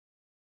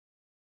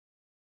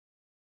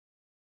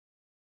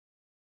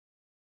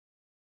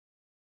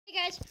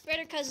Hey guys, we're at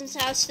our cousin's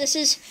house. This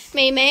is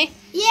May May.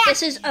 Yeah.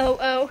 This is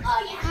Oh.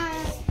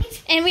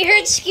 And we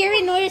heard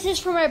scary noises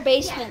from our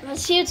basement.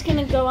 Let's see what's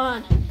gonna go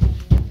on.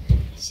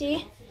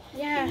 See?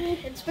 Yeah,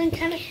 it's been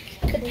kind of.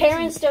 The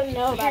parents don't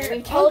know about it.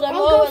 We told them.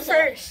 I'll go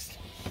first.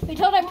 We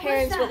told our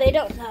parents, but they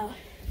don't know.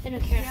 They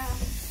don't care. Yeah.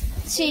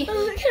 Let's see. Can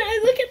I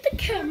look at the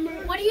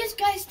camera? What do you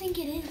guys think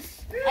it is?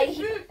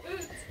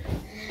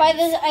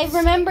 I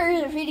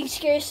remember reading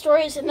scary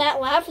stories, and that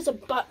laugh is a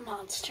butt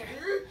monster.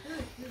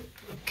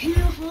 Can you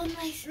hold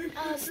my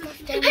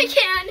stuff down? I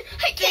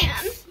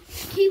can.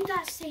 Keep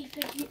that safe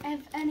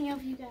if any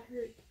of you get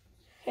hurt.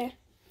 Okay.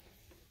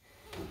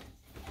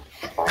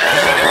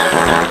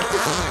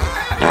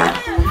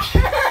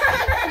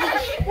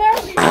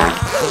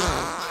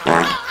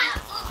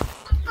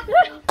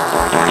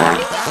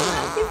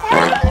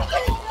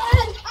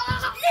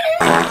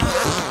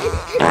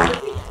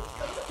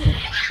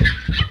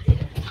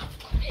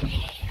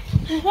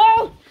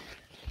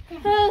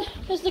 Oh,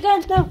 there's the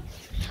gun. No,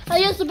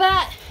 I'll use the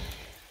bat.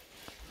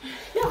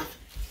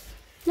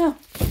 No,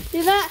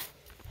 do that.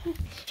 Shoot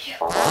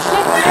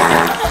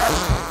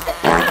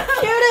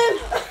him!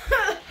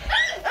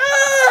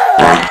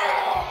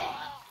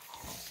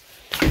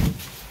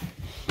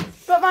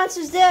 But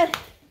monster's dead.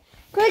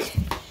 Quick,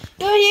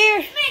 go here.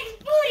 Big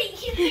booty,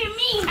 you hear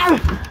me?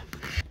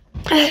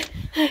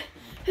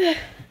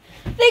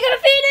 They got a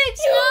phoenix!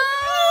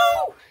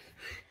 No!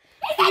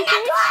 It's in the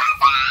closet!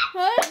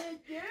 What?